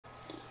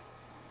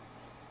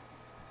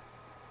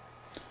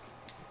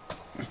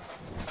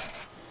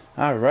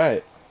All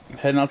right,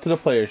 heading out to the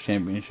Players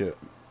Championship.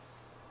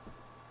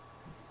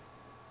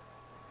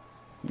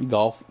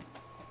 Golf.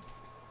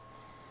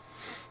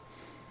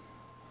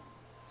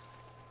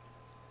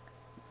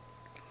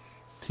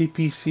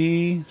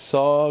 TPC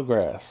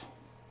Sawgrass.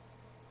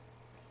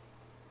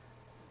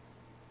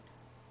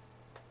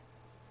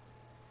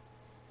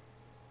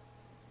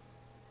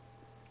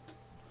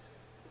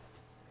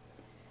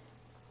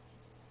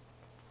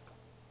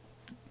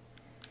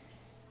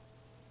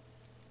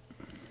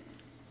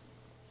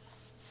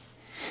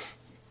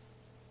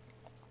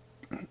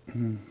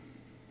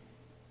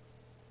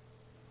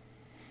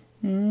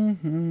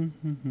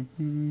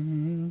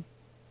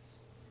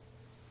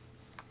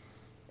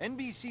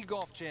 NBC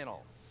Golf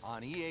Channel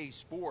on EA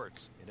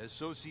Sports, in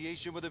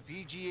association with the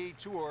PGA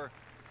Tour,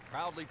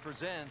 proudly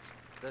presents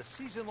the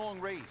season-long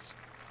race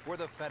for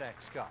the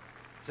FedEx Cup.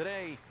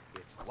 Today,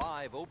 it's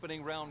live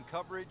opening round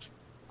coverage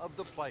of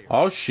the Players.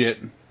 Oh shit,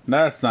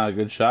 that's not a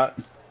good shot.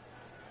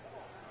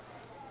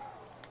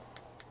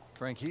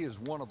 Frank, he is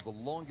one of the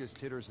longest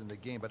hitters in the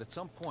game, but at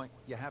some point,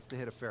 you have to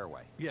hit a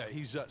fairway. Yeah,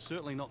 he's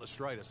certainly not the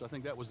straightest. I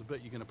think that was the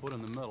bit you're going to put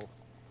in the middle.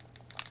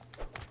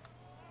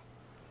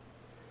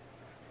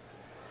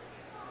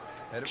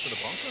 Headed for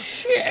the bunker?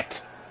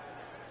 Shit!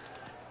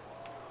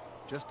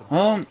 Just a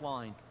big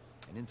line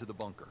and into the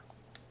bunker.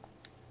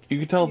 You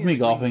can tell it's me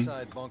golfing.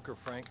 Inside bunker,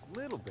 Frank,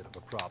 little bit of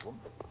a problem.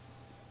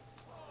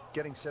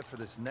 Getting set for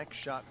this next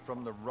shot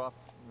from the rough,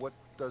 what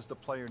does the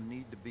player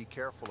need to be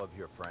careful of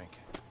here, Frank?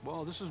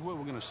 Well, this is where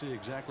we're going to see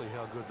exactly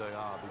how good they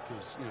are,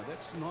 because, you know,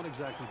 that's not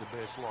exactly the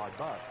best lie,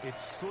 but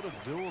it's sort of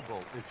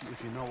doable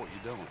if you know what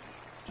you're doing.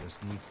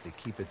 Just needs to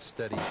keep it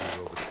steady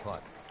here over the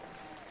putt.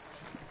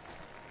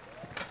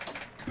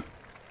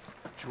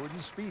 Jordan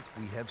Spieth,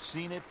 we have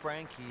seen it,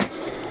 Frank. He's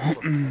capable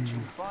of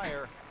catching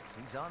fire.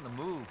 He's on the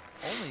move.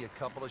 Only a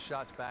couple of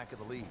shots back of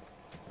the lead.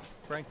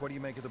 Frank, what do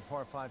you make of the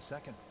par 5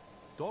 second?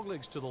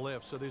 Doglegs to the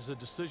left, so there's a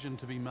decision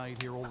to be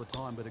made here all the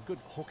time, but a good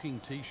hooking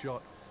tee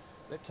shot,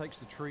 that takes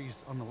the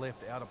trees on the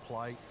left out of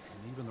play,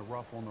 and even the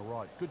rough on the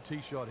right. Good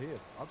tee shot here.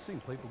 I've seen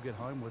people get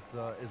home with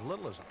as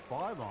little as a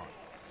 5-iron.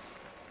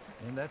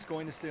 And that's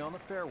going to stay on the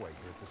fairway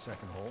here at the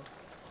second hole.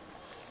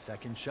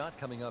 Second shot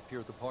coming up here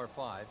at the par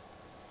 5.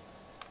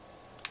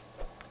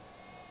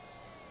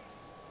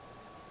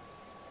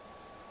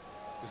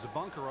 There's a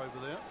bunker over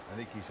there. I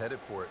think he's headed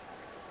for it.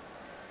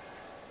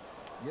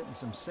 Getting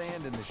some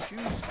sand in the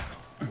shoes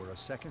for a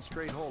second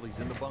straight hole. He's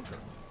in the bunker.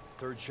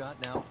 Third shot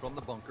now from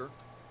the bunker.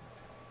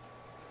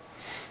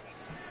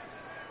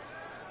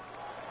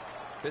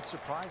 Bit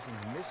surprising.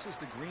 Misses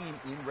the green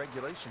in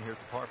regulation here at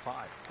the par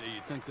 5. Yeah,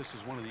 you'd think this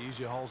is one of the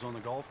easier holes on the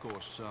golf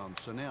course.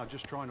 So now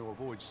just trying to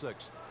avoid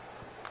 6.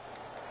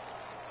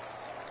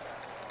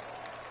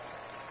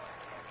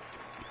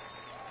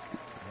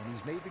 And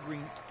he's made the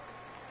green.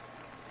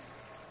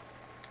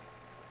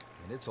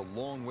 And it's a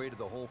long way to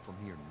the hole from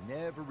here.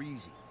 Never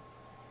easy.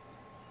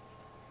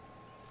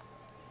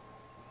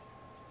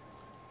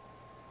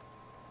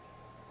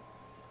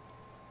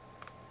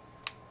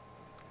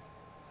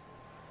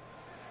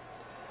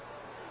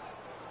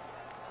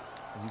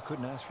 You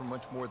couldn't ask for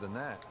much more than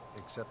that,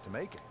 except to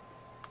make it.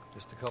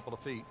 Just a couple of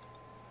feet.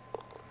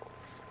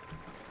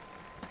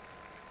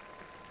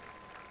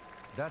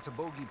 That's a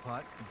bogey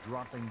putt,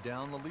 dropping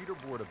down the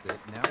leaderboard a bit,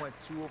 now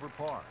at 2 over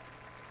par.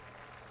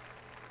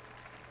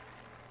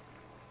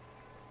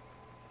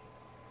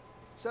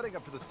 Setting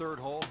up for the third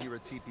hole here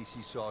at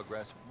TPC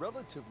Sawgrass.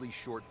 Relatively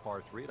short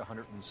par 3 at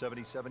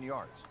 177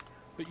 yards.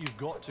 But you've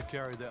got to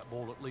carry that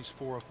ball at least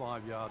 4 or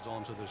 5 yards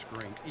onto this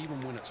green, even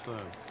when it's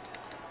firm.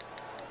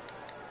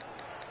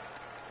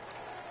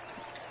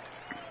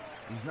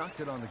 He's knocked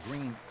it on the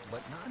green,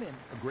 but not in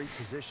a great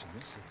position.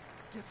 This is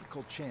a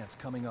difficult chance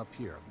coming up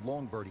here.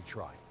 Long birdie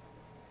try.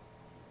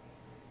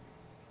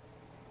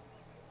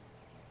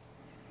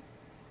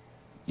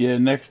 Yeah,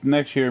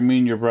 next year, me,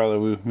 you, and your brother,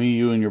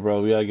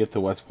 we gotta get to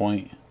West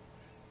Point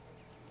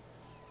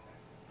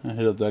and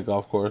hit up that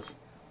golf course.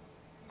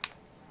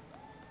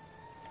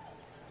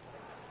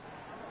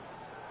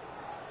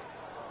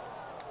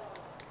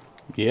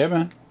 Yeah,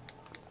 man.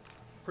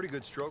 Pretty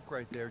good stroke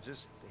right there.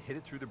 Just hit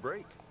it through the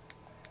break.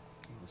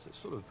 It's that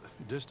sort of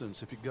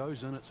distance. If it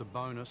goes in, it's a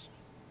bonus.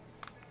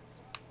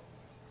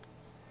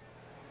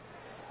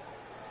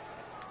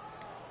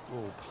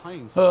 Oh,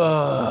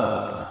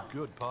 painful.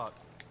 Good putt.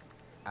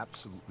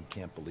 Absolutely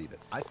can't believe it.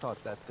 I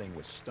thought that thing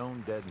was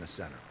stone dead in the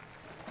center.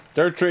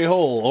 Third straight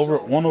hole, over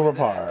 1 over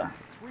par.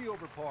 3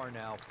 over par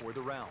now for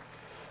the round.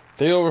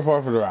 3 over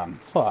par for the round.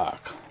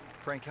 Fuck.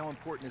 Frank, how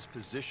important is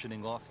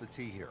positioning off the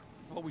tee here?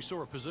 Well, we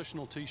saw a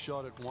positional tee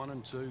shot at 1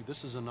 and 2.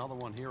 This is another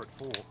one here at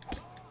 4.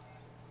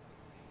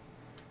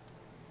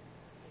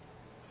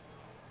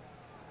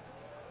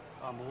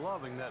 I'm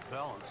loving that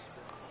balance.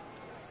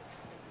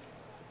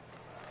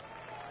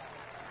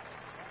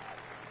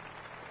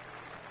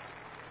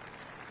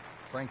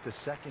 Frank, the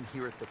second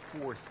here at the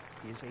 4th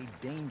is a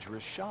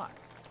dangerous shot.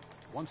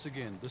 Once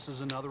again, this is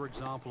another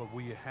example of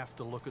where you have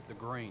to look at the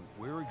green.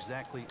 Where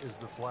exactly is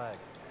the flag?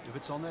 If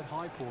it's on that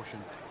high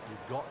portion,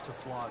 you've got to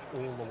fly it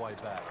all the way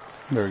back.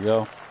 There we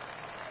go.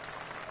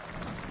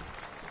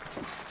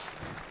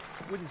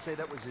 Wouldn't say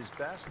that was his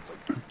best,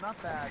 but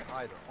not bad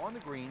either. On the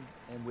green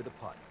and with a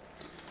putt.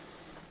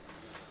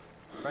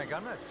 Frank,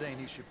 I'm not saying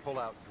he should pull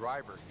out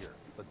driver here,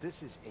 but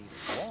this is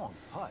a long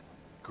putt.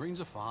 Greens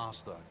are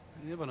fast, though.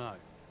 You never know.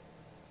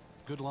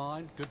 Good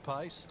line, good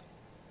pace.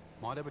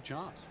 Might have a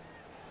chance.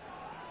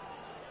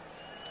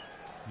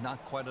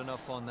 Not quite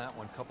enough on that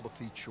one. Couple of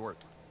feet short.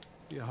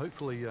 Yeah,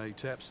 hopefully he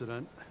taps it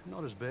in.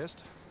 Not his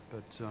best,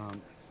 but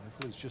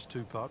hopefully it's just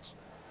 2 putts.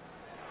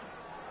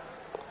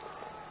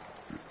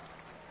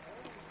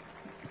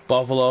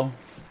 Buffalo.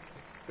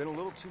 Been a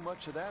little too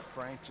much of that,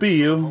 Frank. Just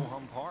BU.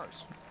 ho-hum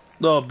pars.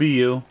 Oh,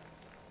 BU.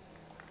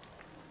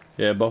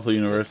 Yeah, Buffalo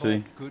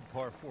University. Good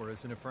par 4,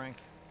 isn't it, Frank?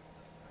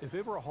 If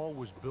ever a hole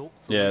was built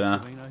for Yeah, nah.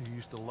 Savino, who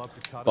used to love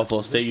to cut Buffalo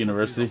it, State this would be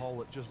University. the hole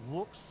that just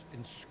looks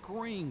and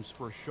screams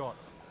for a shot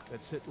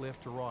that's hit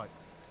left to right.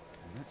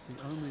 And that's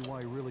the only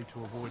way really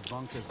to avoid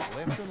bunkers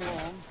left and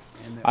long.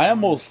 And that I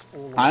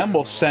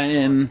almost sent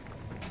in.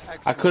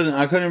 I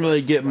couldn't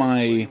really get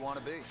my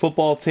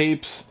football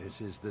tapes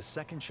This is the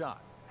second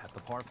shot at the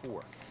par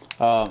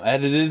 4.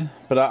 edited,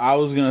 but I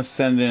was gonna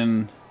send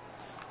in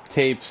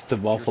tapes to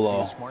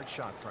Buffalo. Smart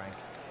shot, Frank.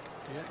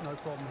 Yeah, no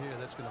problem here.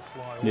 That's going to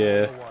fly all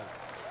Yeah. the way.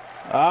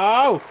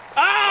 Oh!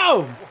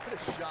 Oh! What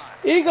a shot.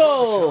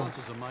 Eagle!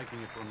 Chances of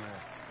making it from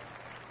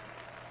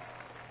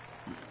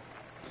there.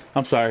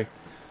 I'm sorry.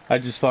 I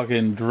just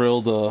fucking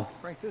drilled a.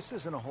 Frank, this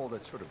isn't a hole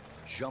that sort of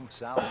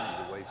jumps out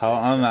into the way.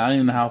 I don't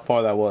even know how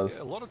far that was.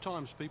 Yeah, a lot of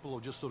times people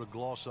will just sort of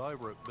gloss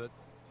over it, but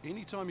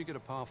anytime you get a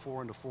par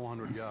 4 into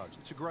 400 yards,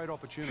 it's a great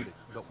opportunity.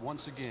 But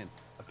once again,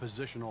 a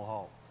positional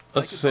hole.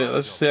 Let's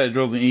say I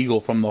drilled an eagle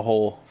from the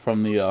hole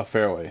from the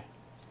fairway.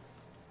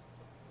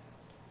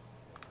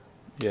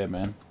 Yeah,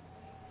 man.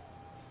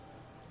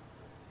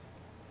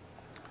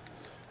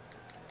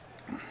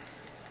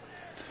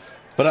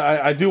 But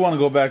I do want to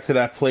go back to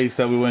that place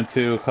that we went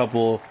to a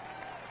couple,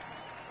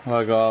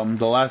 like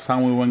the last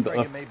time we went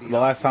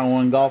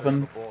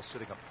golfing.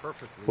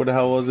 What the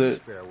hell was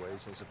it?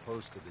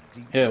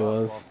 Yeah, it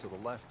was. To the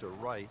left or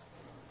right.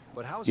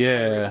 But how's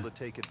Yeah. he able to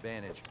take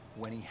advantage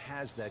when he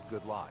has that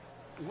good lie?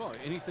 Well,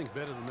 anything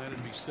better than that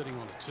would be sitting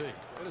on a tee.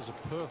 That is a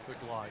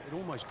perfect lie. It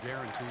almost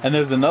guarantees. And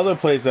there's another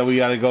place that we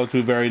got to go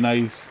to, very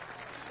nice.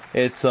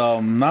 It's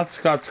not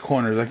Scott's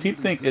Corners. I keep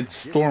thinking it's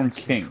Storm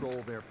King.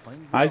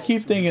 I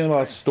keep thinking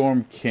about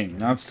Storm King,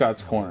 not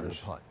Scott's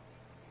Corners.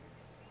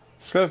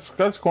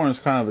 Scott's Corners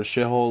is kind of a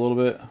shithole a little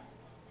bit.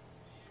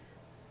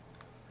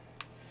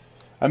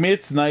 I mean,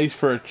 it's nice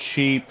for a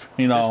cheap,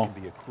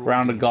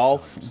 round of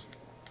golf.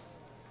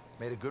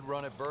 Made a good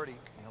run at birdie.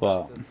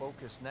 Well,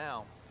 focus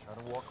now. Try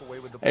to walk away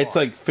with the ball. it's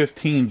like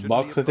 15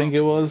 bucks, I think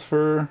it was,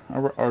 for,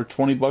 or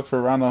 20 bucks for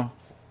a round of,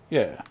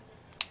 yeah.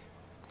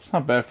 It's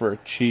not bad for a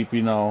cheap,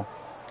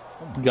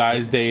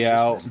 guy's day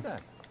out.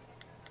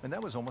 And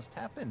that was almost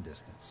tap-in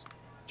distance.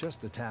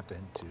 Just a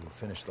tap-in to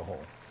finish the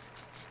hole.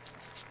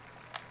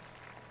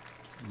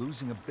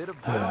 Losing a bit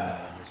of ground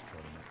in this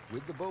tournament.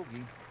 With the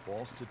bogey,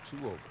 falls to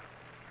 2 over.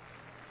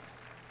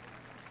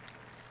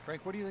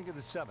 Frank, what do you think of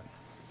the 7th?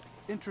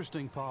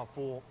 Interesting par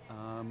 4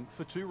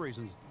 for 2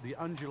 reasons. The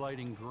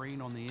undulating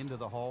green on the end of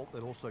the hole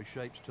that also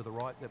shapes to the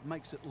right, that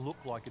makes it look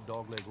like a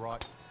dogleg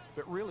right.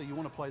 But really, you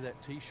want to play that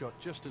tee shot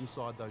just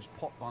inside those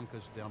pot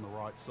bunkers down the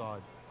right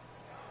side.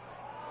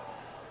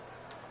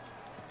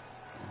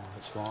 Oh,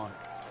 that's fine.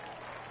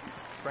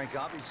 Frank,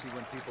 obviously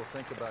when people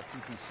think about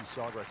TPC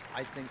Sawgrass,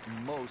 I think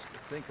most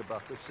think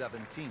about the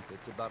 17th.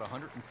 It's about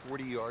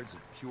 140 yards of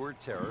pure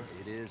terror.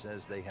 It is,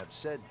 as they have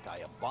said,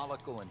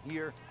 diabolical. And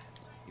here,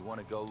 you want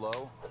to go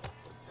low or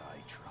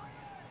die trying.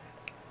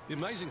 The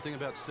amazing thing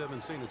about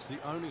 17, it's the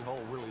only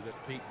hole really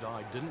that Pete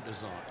Dye didn't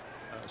design.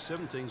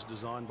 17's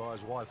designed by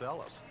his wife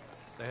Alice.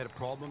 They had a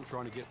problem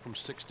trying to get from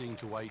 16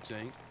 to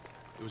 18.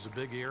 It was a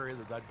big area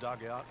that they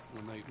dug out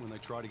when they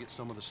tried to get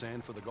some of the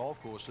sand for the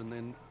golf course. And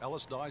then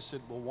Alice Dye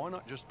said, well, why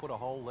not just put a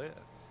hole there?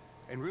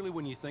 And really,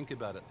 when you think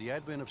about it, the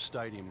advent of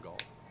stadium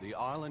golf, the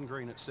island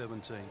green at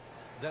 17,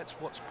 that's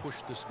what's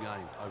pushed this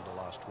game over the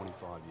last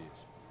 25 years.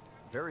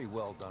 Very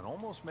well done.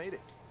 Almost made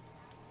it.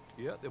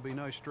 Yeah, there'll be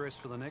no stress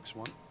for the next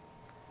one.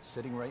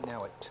 Sitting right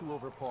now at 2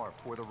 over par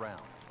for the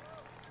round.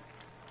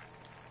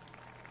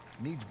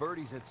 Needs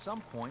birdies at some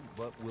point,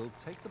 but will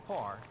take the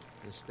par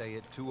to stay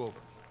at 2 over.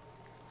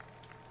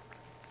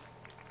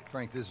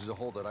 Frank, this is a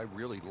hole that I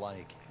really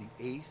like. The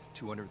 8th,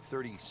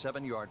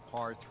 237-yard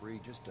par 3,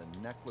 just a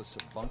necklace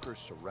of bunkers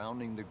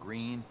surrounding the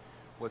green.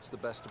 What's the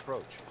best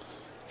approach?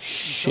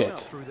 Shit. Out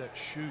through that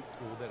chute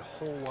or that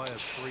hallway of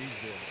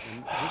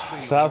trees there.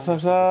 And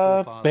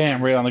Stop.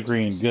 Bam, right on the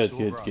green. Good.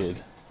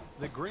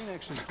 The green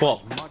actually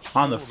Well, much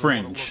on the smaller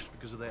than what it fringe. looks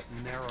because of that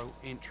narrow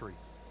entry.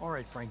 All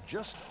right, Frank,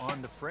 just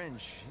on the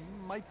fringe.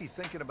 He might be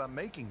thinking about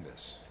making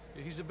this.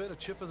 He's a better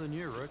chipper than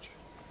you, Rich.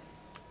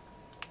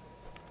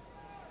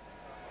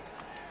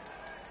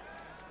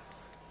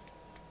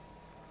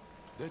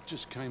 That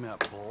just came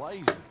out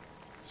blazing.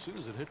 As soon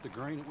as it hit the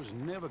green, it was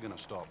never going to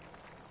stop.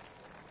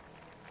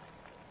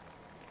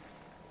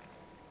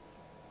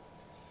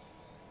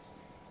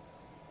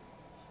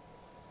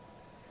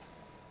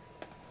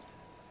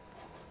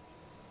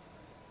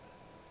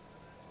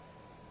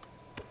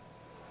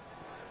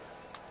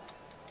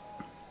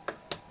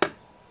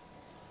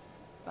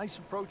 Nice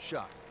approach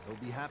shot. He'll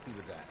be happy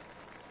with that.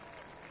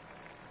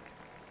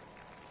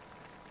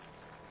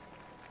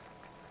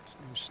 It's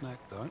no snack,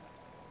 though.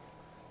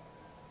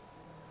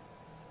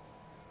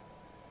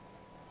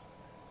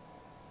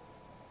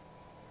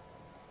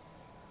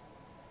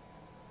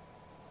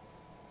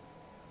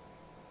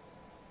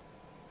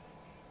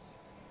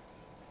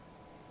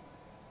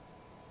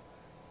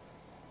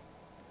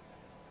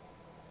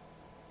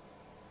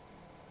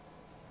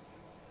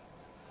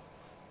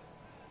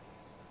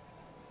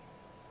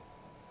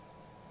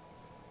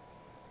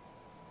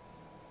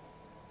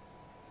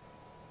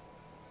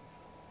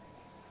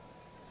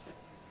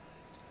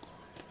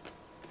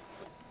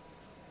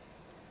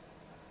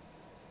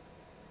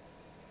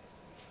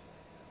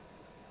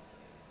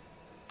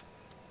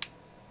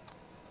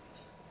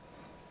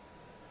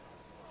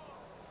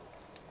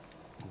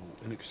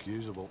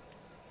 Inexcusable.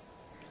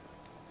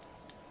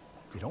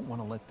 You don't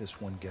want to let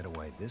this one get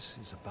away. This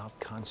is about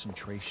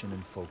concentration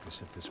and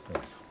focus at this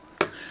point.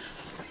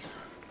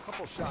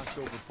 Couple shots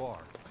over par.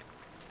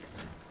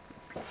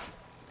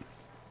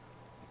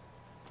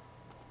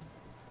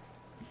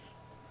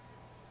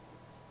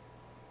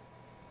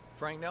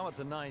 Frank, now at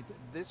the ninth,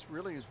 this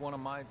really is one of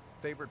my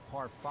favorite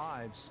par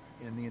fives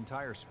in the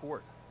entire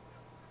sport.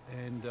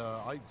 And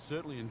I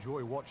certainly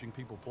enjoy watching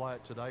people play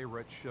it today,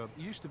 Rich. It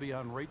used to be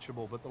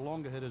unreachable, but the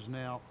longer hitters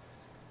now,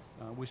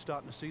 we're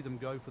starting to see them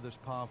go for this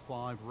par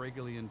 5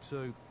 regularly in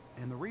 2.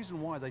 And the reason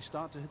why they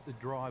start to hit the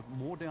drive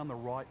more down the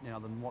right now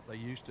than what they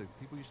used to.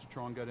 People used to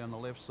try and go down the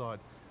left side.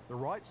 The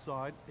right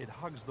side, it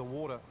hugs the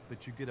water,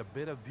 but you get a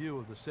better view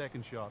of the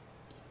second shot.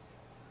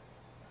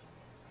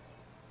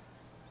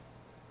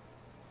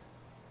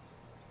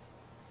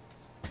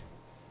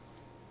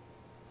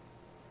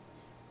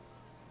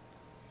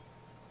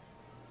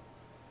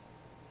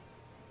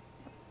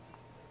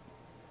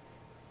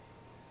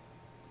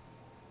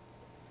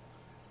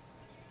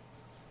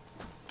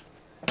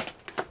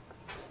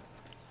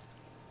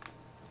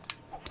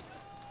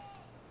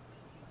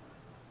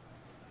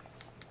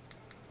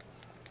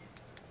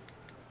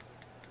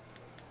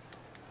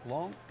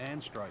 Long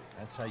and straight.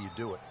 That's how you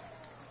do it.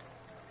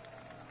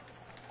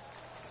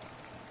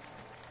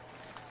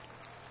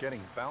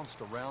 Getting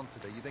bounced around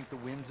today. You think the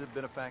winds have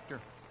been a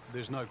factor?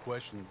 There's no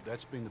question.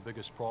 That's been the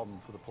biggest problem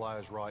for the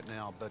players right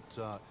now. But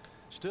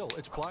still,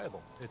 it's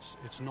playable.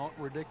 It's not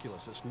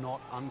ridiculous. It's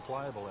not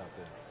unplayable out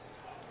there.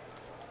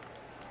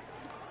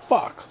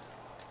 Fuck.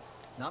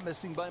 Not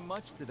missing by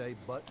much today,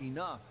 but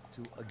enough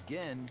to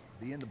again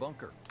be in the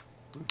bunker.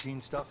 Routine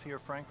stuff here,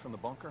 Frank, from the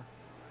bunker.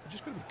 You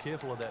just got to be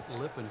careful of that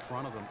lip in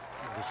front of them.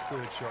 This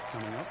third shot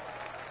coming up.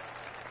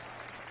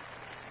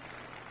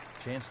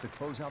 Chance to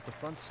close out the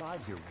front side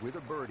here with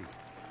a birdie.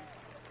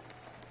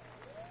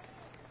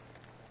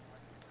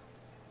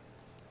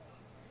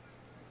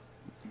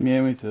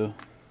 Yeah, me too.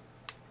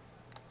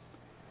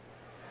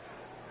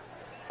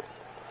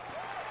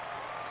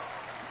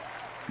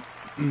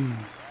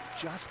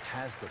 Just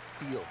has the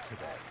feel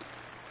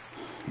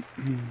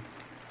today.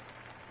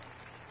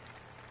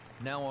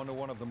 Now on to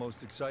one of the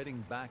most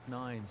exciting back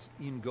nines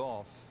in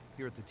golf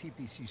here at the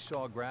TPC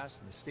Sawgrass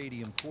and the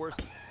Stadium course.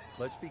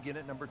 Let's begin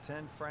at number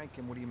 10, Frank.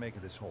 And what do you make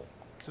of this hole?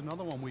 It's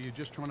another one where you're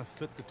just trying to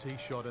fit the tee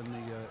shot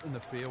in the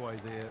fairway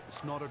there.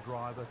 It's not a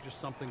driver,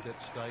 just something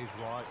that stays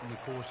right. And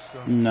of course,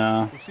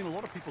 we've seen a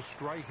lot of people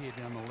stray here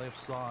down the left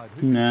side.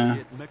 Who can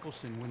forget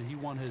Mickelson when he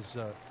won his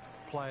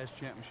Players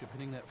Championship,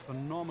 hitting that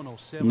phenomenal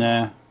 7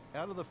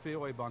 out of the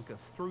fairway bunker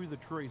through the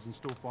trees and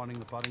still finding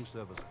the putting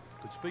surface.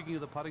 But speaking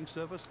of the putting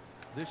surface,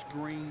 this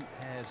green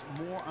has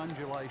more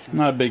undulation.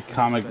 Not a big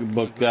comic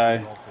book guy.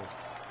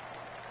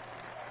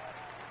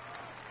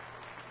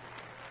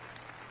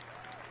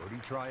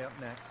 Birdie try up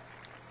next.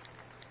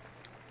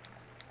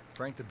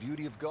 Frank, the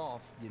beauty of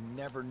golf, you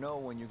never know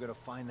when you're going to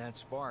find that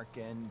spark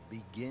and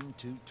begin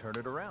to turn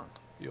it around.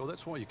 Yeah, well,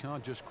 that's why you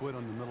can't just quit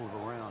on the middle of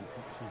a round.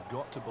 You've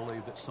got to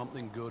believe that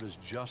something good is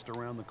just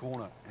around the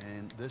corner,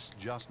 and this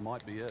just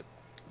might be it.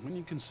 When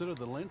you consider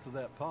the length of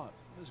that putt,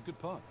 it's a good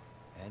putt.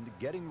 And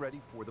getting ready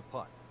for the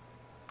putt.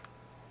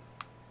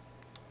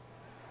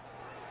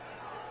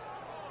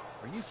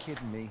 Are you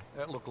kidding me?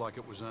 That looked like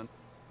it was in.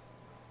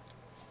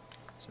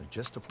 So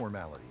just a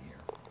formality here.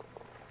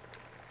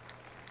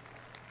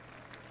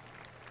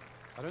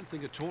 I don't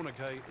think a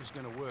tourniquet is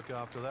going to work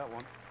after that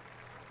one.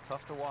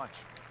 Tough to watch.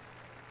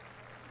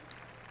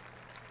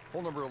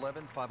 Hole number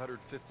 11,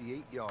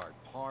 558 yard,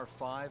 par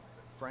 5.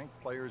 Frank,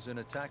 players in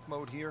attack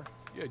mode here.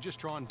 Yeah, just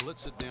try and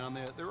blitz it down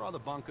there. There are other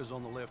bunkers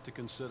on the left to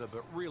consider,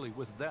 but really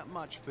with that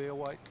much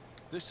fairway,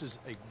 this is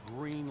a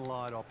green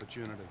light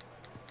opportunity.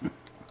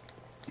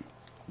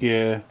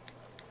 Yeah.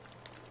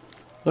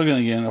 Looking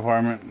again,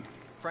 apartment.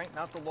 Frank,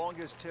 not the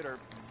longest hitter,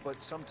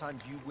 but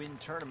sometimes you win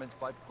tournaments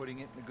by putting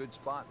it in a good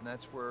spot, and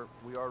that's where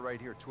we are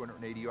right here,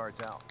 280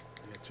 yards out.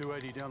 Yeah,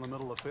 280 down the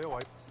middle of the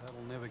fairway.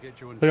 That'll never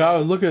get you in. Like, I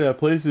was looking at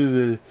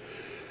places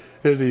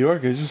in New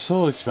York. It's just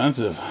so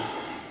expensive.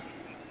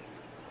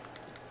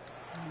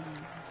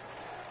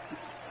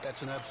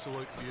 That's an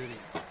absolute beauty.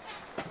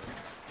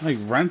 Like,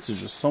 rents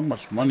is just so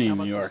much money in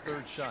New York.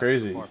 It's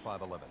crazy. Par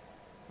 5 11.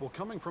 Well,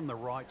 coming from the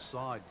right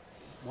side,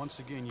 once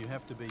again, you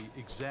have to be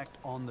exact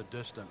on the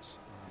distance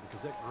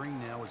because that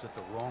green now is at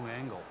the wrong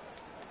angle.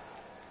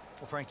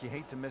 Well, Frank, you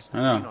hate to miss the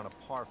green on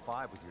a par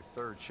 5 with your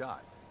third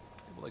shot.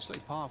 Well, they say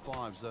par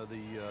 5s are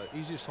the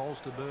easiest holes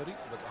to birdie,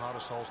 but the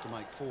hardest holes to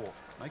make 4.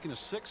 Making a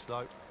 6,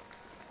 though,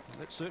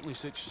 that certainly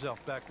sets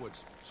yourself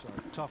backwards. So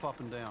tough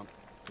up and down.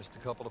 Just a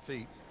couple of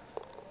feet.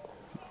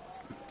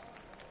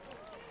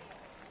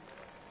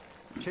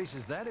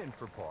 Chases that in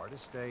for par to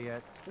stay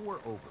at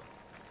 4 over.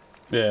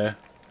 Yeah.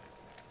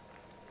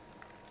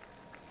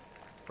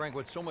 Frank,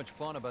 what's so much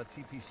fun about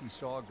TPC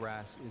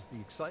Sawgrass is the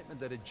excitement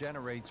that it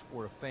generates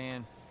for a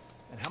fan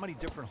and how many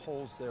different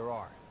holes there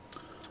are.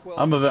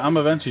 I'm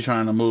eventually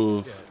trying to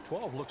move. Yeah,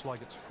 12 looks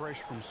like it's fresh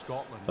from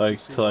Scotland.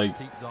 Like to like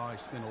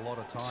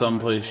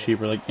someplace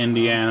cheaper, like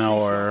Indiana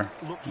or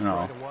you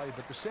know. Away,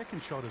 but the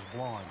second shot is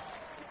blind.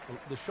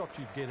 The shot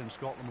you get in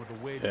Scotland with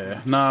the wedge.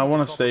 Yeah, no, I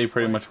want to stay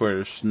pretty much where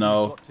there's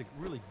snow. You've got to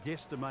really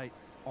guesstimate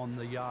on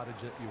the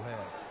yardage that you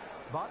have.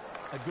 But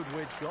a good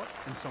wedge shot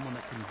and someone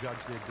that can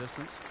judge their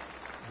distance.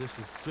 This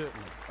is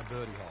certainly a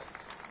birdie hole.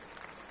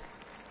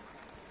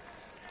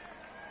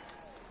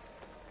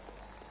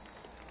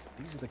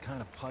 These are the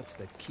kind of putts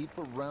that keep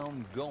a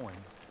round going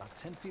about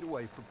 10 feet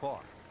away for par.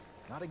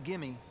 Not a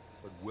gimme,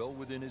 but well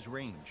within his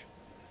range.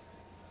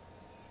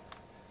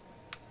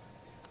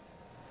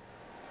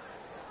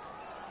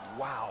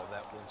 Wow,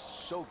 that was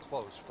so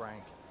close,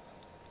 Frank.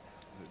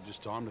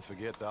 Just time to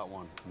forget that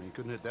one. I mean, he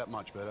couldn't hit that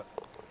much better.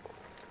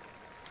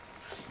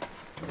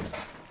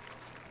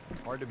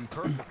 Hard to be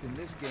perfect in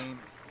this game.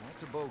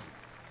 That's a bogey.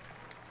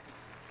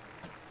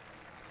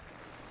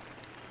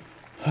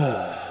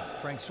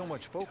 Frank, so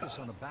much focus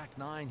on the back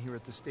 9 here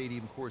at the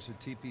stadium course at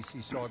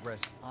TPC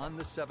Sawgrass on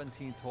the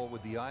 17th hole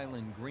with the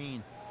island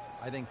green.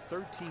 I think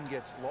 13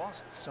 gets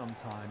lost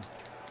sometimes,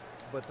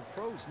 but the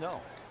pros know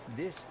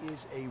this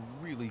is a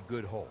really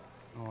good hole.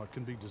 Oh, it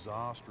can be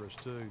disastrous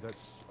too.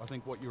 That's, I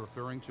think, what you're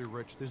referring to,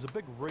 Rich. There's a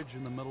big ridge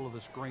in the middle of the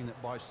screen that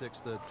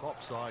bisects the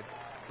top side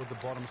with the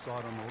bottom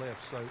side on the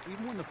left. So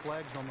even when the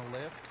flag's on the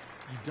left,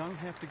 you don't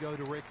have to go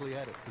directly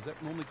at it because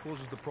that normally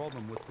causes the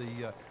problem with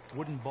the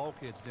wooden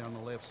bulkheads down the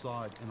left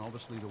side and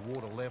obviously the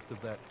water left of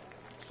that.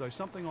 So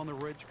something on the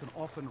ridge can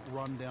often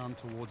run down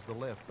towards the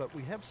left. But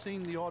we have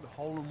seen the odd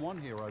hole-in-one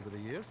here over the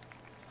years.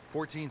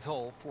 14th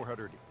hole,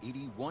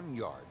 481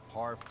 yard,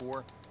 par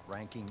 4,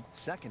 ranking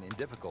 2nd in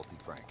difficulty,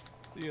 Frank.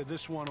 Yeah,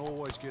 this one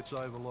always gets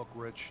overlooked,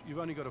 Rich. You've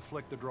only got to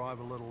flick the drive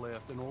a little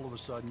left, and all of a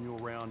sudden your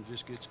round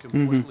just gets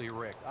completely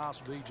wrecked.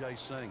 Ask Vijay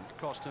Singh. It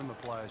cost him a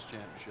Players'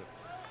 Championship.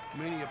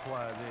 Many a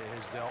player there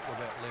has dealt with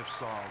that left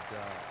side.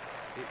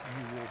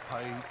 You will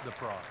pay the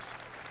price.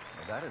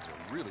 Well, that is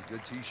a really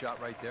good tee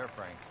shot right there,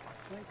 Frank. I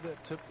think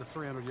that tipped the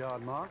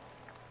 300-yard mark.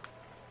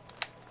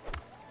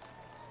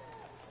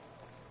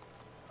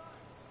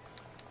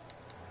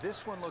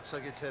 This one looks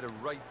like it's headed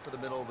right for the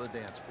middle of the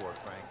dance floor,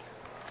 Frank.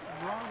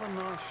 Rather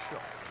nice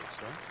shot,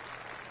 so.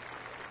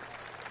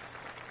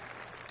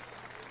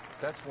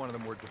 That's one of the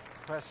more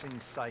depressing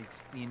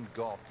sights in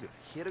golf. You've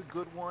hit a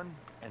good one,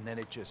 and then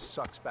it just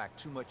sucks back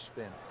too much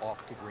spin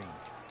off the green.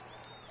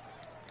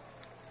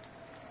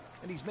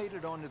 And he's made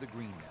it onto the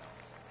green now.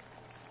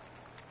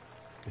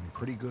 Been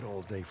pretty good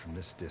all day from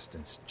this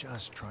distance,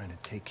 just trying to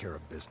take care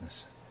of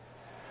business.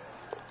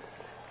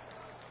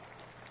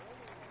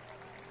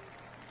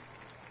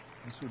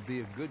 This would be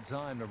a good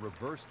time to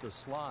reverse the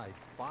slide.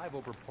 5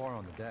 over par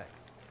on the day.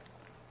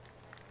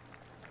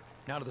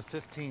 Now to the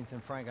 15th,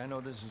 and Frank, I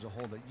know this is a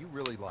hole that you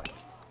really like.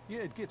 Yeah,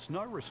 it gets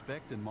no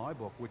respect in my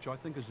book, which I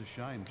think is a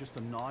shame. Just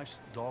a nice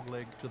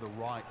dogleg to the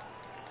right.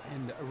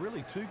 And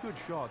really 2 good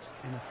shots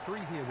and a 3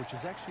 here, which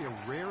is actually a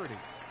rarity.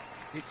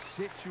 It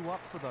sets you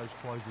up for those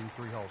closing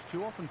 3 holes.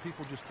 Too often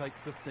people just take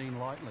 15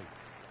 lightly.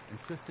 And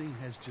 15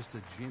 has just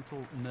a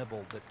gentle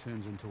nibble that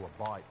turns into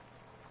a bite.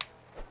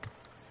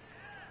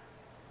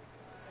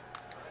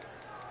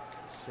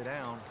 Sit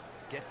down.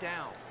 Get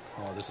down.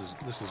 Oh, this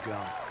is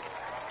gone.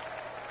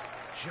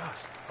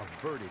 Just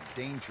averted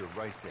danger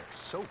right there.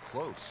 So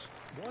close.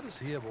 Why does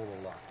he have all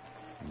the luck?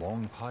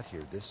 Long putt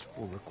here. This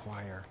will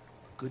require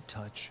a good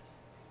touch.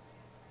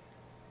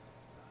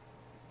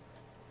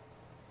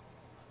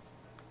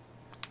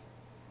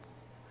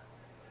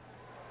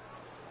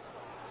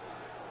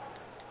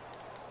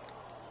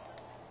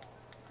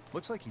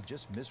 Looks like he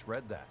just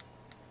misread that.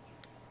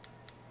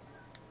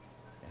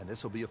 And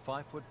this will be a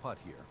 5-foot putt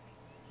here.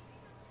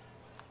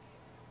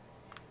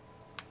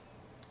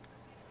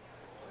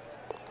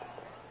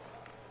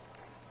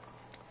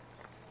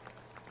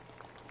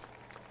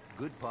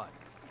 Good putt.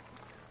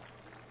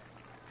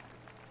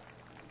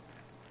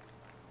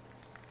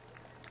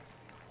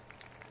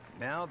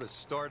 Now the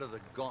start of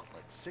the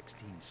gauntlet.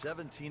 16,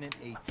 17, and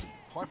 18.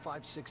 Par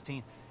 5,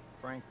 16.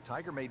 Frank,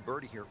 Tiger made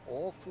birdie here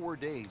all 4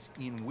 days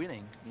in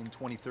winning in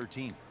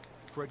 2013.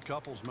 Fred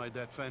Couples made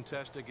that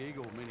fantastic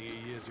eagle many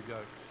years ago.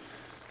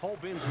 Hole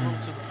bends a little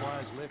to the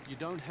player's left. You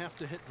don't have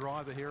to hit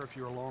driver here if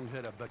you're a long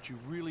hitter, but you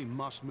really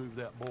must move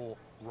that ball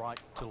right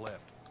to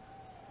left.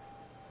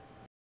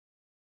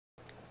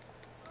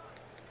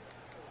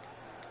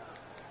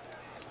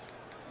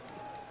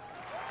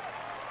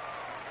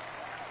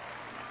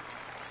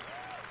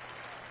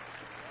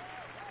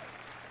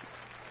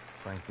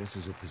 Frank, this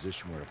is a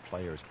position where a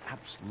player is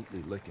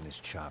absolutely licking his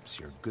chops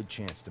here. Good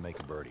chance to make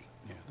a birdie.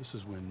 Yeah, this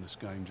is when this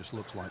game just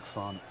looks like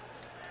fun.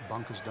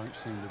 Bunkers don't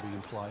seem to be in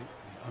play.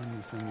 The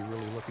only thing you're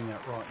really looking at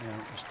right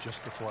now is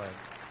just the flag.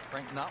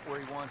 Frank, not where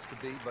he wants to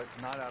be, but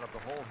not out of the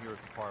hole here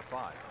at the par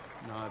 5.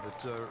 No,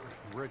 but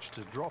Rich,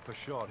 to drop a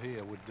shot here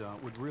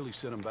would really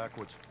set him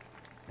backwards.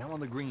 Now on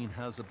the green,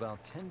 has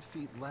about 10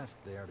 feet left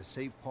there to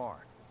save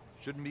par.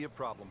 Shouldn't be a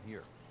problem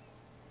here.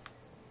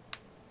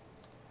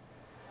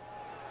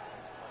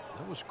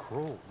 That was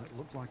cruel. That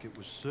looked like it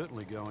was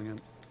certainly going in.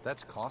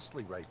 That's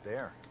costly right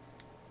there.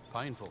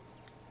 Painful.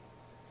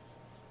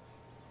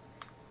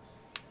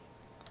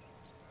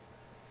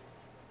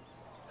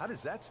 How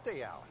does that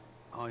stay out?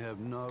 I have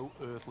no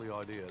earthly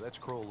idea. That's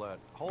cruel, that.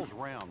 Hole's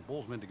round.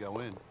 Ball's meant to go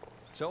in.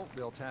 So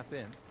they'll tap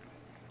in.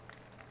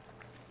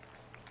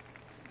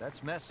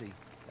 That's messy.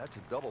 That's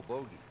a double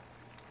bogey.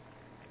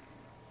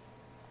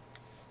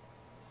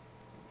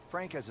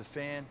 Frank, as a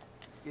fan,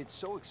 it's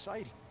so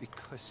exciting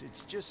because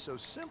it's just so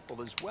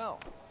simple as well.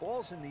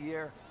 Ball's in the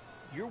air.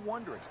 You're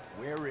wondering,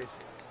 where is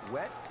it?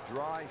 Wet,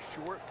 dry,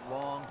 short,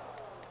 long,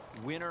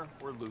 winner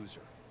or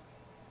loser?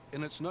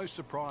 And it's no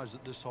surprise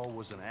that this hole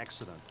was an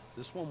accident.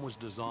 This one was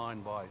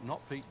designed by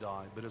not Pete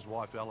Dye, but his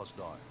wife Alice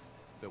Dye.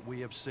 But we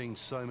have seen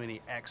so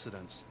many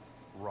accidents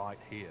right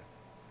here.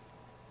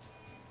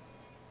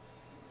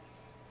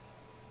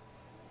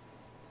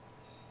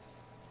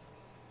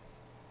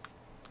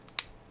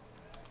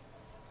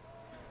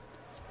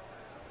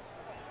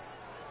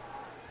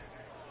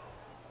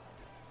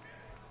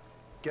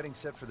 Getting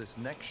set for this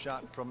next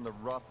shot from the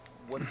rough,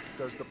 what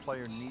does the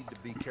player need to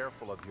be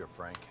careful of here,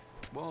 Frank?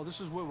 Well, this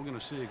is where we're going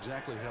to see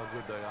exactly how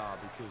good they are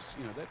because,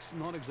 you know, that's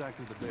not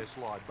exactly the best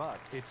lie, but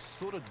it's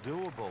sort of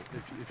doable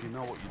if you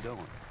know what you're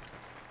doing.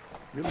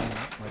 Really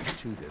not much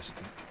to this.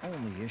 The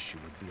only issue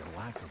would be a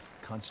lack of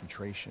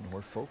concentration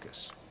or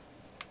focus.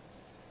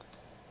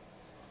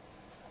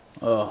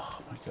 Oh,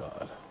 my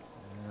God.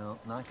 Well,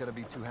 not going to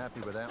be too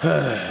happy with that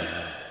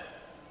one.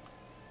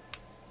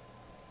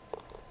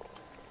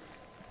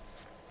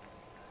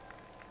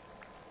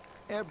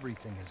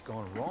 Everything has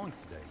gone wrong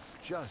today.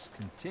 Just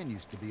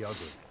continues to be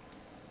ugly.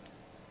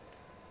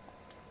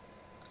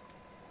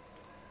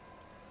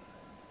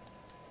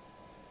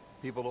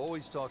 People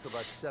always talk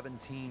about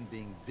 17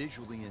 being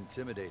visually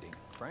intimidating.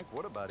 Frank,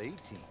 what about 18?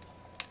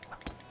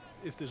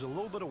 If there's a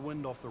little bit of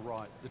wind off the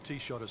right, the tee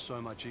shot is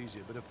so much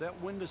easier. But if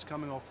that wind is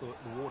coming off the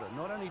water,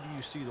 not only do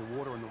you see the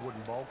water and the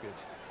wooden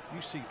bulkheads,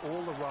 you see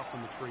all the rough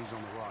and the trees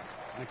on the right.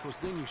 And of course,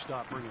 then you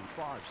start bringing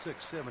 5,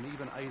 6, 7,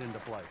 even 8 into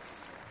play.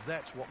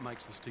 That's what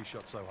makes this tee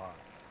shot so hard.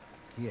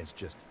 He has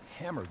just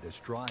hammered this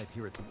drive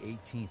here at the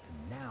 18th,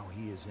 and now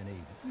he is in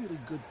a really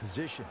good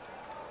position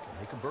to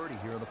make a birdie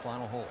here in the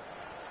final hole.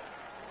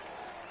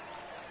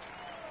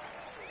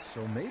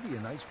 So maybe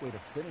a nice way to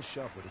finish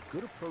up with a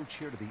good approach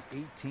here to the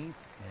 18th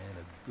and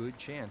a good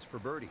chance for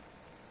birdie.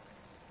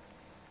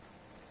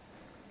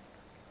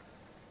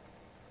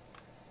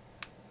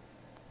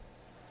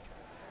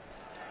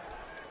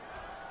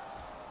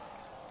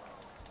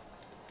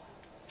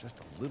 Just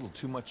a little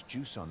too much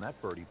juice on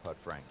that birdie putt,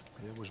 Frank.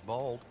 It was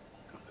bold,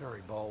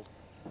 very bold.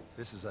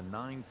 This is a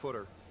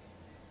 9-footer.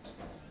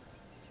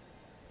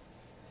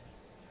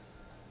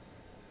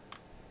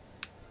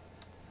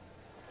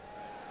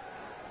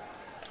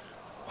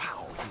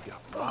 Wow, he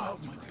got Oh,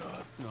 my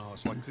God. No,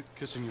 it's like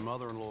kissing your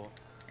mother-in-law.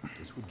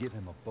 This would give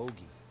him a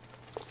bogey.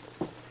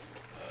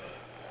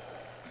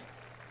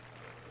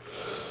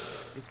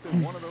 It's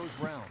been one of those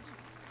rounds.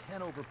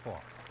 10 over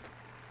par.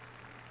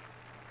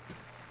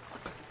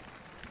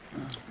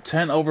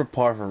 10 over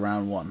par for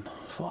round 1.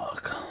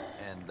 Fuck.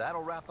 And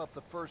that'll wrap up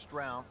the first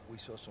round. We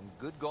saw some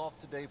good golf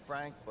today,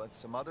 Frank, but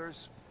some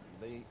others,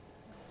 they